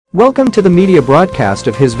Welcome to the media broadcast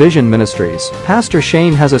of His Vision Ministries. Pastor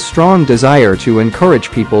Shane has a strong desire to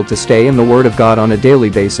encourage people to stay in the Word of God on a daily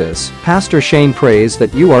basis. Pastor Shane prays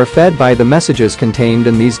that you are fed by the messages contained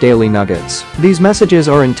in these daily nuggets. These messages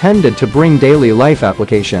are intended to bring daily life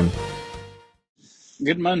application.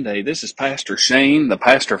 Good Monday. This is Pastor Shane, the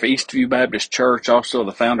pastor of Eastview Baptist Church, also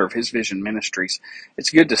the founder of His Vision Ministries. It's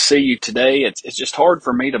good to see you today. It's just hard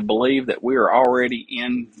for me to believe that we are already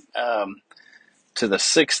in to the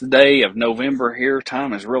 6th day of November here.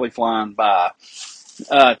 Time is really flying by.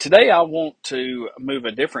 Today I want to move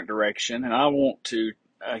a different direction, and I want to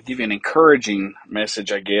give you an encouraging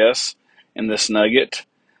message, I guess, in this nugget.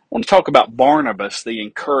 I want to talk about Barnabas, the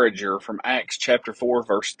encourager, from Acts chapter 4,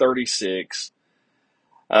 verse 36.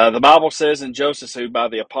 The Bible says, "And Joseph, who by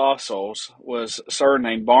the apostles was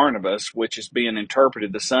surnamed Barnabas, which is being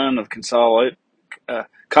interpreted the son of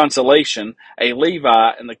consolation, a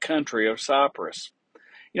Levite in the country of Cyprus."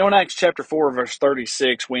 You know, in Acts chapter 4, verse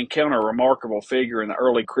 36, we encounter a remarkable figure in the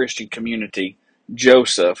early Christian community,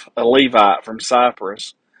 Joseph, a Levite from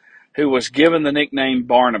Cyprus, who was given the nickname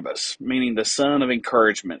Barnabas, meaning the son of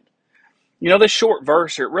encouragement. You know, this short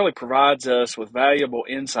verse here, it really provides us with valuable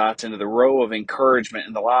insights into the role of encouragement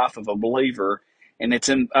in the life of a believer and its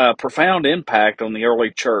profound impact on the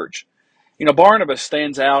early church. You know, Barnabas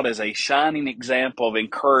stands out as a shining example of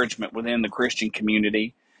encouragement within the Christian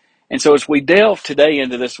community. And so as we delve today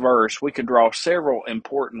into this verse, we can draw several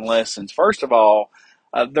important lessons. First of all,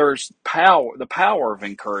 there's the power of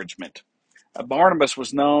encouragement. Barnabas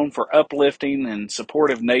was known for uplifting and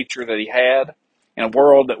supportive nature that he had in a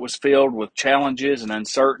world that was filled with challenges and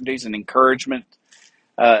uncertainties, and encouragement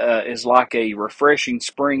is like a refreshing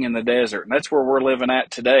spring in the desert. And that's where we're living at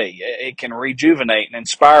today. It can rejuvenate and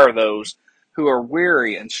inspire those who are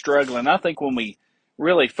weary and struggling. I think when we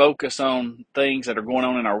really focus on things that are going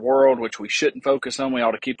on in our world, which we shouldn't focus on, we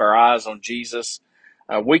ought to keep our eyes on Jesus.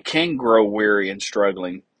 We can grow weary and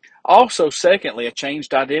struggling. Also, secondly, a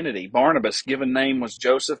changed identity. Barnabas' given name was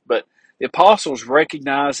Joseph, but the apostles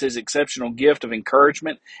recognized his exceptional gift of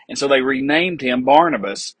encouragement, and so they renamed him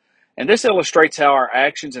Barnabas. And this illustrates how our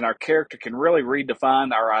actions and our character can really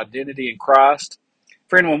redefine our identity in Christ.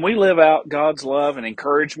 Friend, when we live out God's love and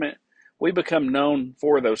encouragement, we become known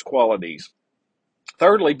for those qualities.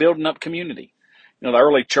 Thirdly, building up community. You know, the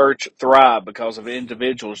early church thrived because of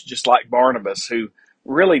individuals just like Barnabas who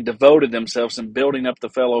really devoted themselves in building up the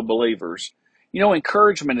fellow believers. You know,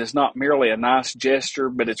 encouragement is not merely a nice gesture,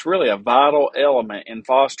 but it's really a vital element in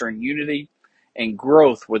fostering unity and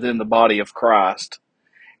growth within the body of Christ.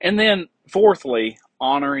 And then, fourthly,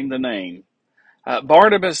 honoring the name.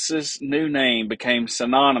 Barnabas' new name became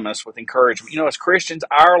synonymous with encouragement. You know, as Christians,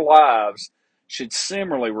 our lives should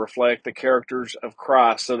similarly reflect the characters of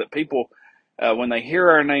Christ so that people, when they hear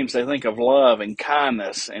our names, they think of love and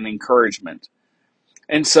kindness and encouragement.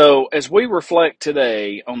 And so, as we reflect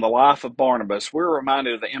today on the life of Barnabas, we're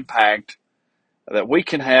reminded of the impact that we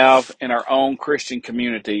can have in our own Christian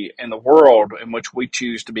community and the world in which we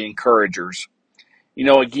choose to be encouragers. You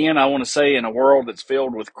know, again, I want to say in a world that's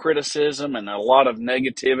filled with criticism and a lot of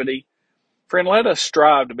negativity, friend, let us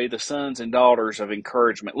strive to be the sons and daughters of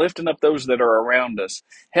encouragement, lifting up those that are around us,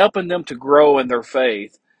 helping them to grow in their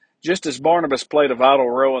faith. Just as Barnabas played a vital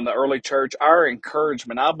role in the early church, our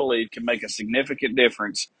encouragement, I believe, can make a significant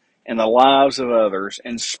difference in the lives of others,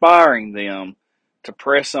 inspiring them to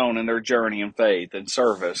press on in their journey in faith and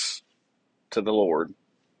service to the Lord.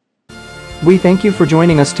 We thank you for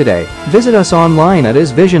joining us today. Visit us online at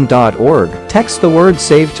isvision.org. Text the word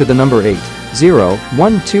SAVE to the number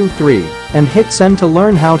 80123 and hit send to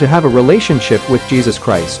learn how to have a relationship with Jesus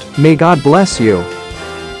Christ. May God bless you.